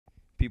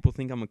people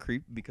think I'm a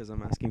creep because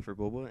I'm asking for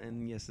boba,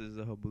 and yes, this is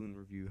a Haboon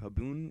review.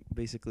 Haboon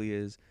basically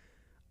is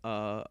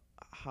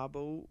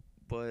Habbo,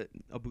 but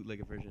a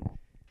bootleg version.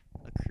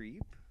 A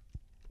creep?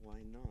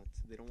 Why not?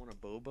 They don't want a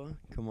boba?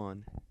 Come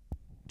on,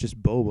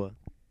 just boba.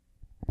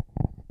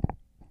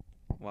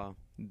 Wow,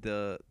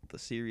 the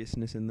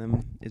seriousness in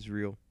them is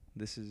real.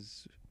 This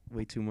is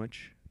way too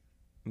much.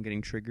 I'm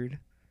getting triggered.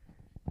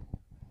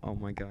 Oh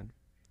my god.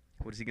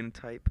 What is he gonna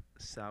type?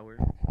 Sour.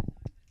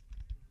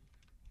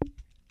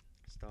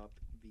 Stop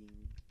being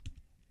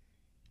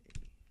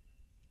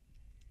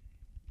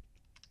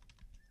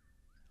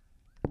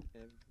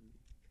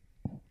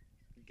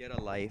get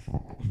a life.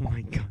 Oh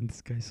my god,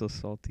 this guy's so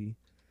salty.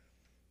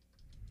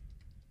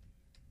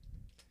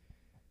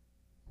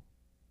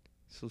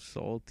 So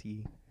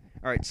salty.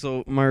 Alright,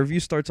 so my review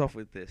starts off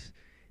with this.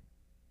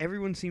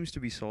 Everyone seems to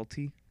be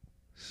salty,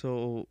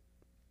 so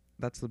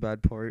that's the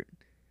bad part.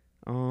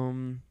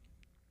 Um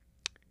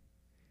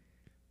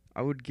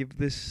I would give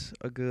this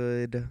a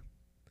good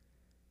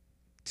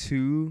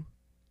 2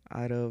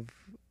 out of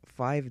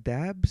 5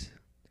 dabs.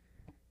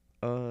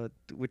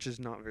 Which is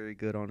not very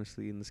good,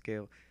 honestly, in the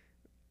scale.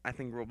 I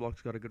think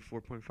Roblox got a good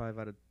 4.5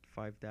 out of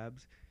 5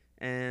 dabs.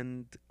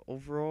 And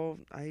overall,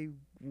 I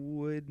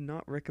would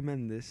not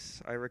recommend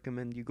this. I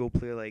recommend you go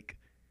play like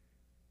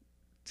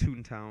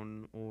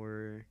Toontown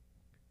or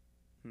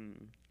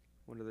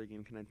what other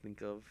game can I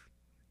think of?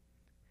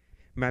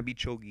 Mabby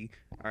Chogi.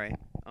 All right.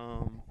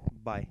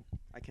 Bye.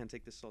 I can't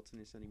take this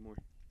saltiness anymore.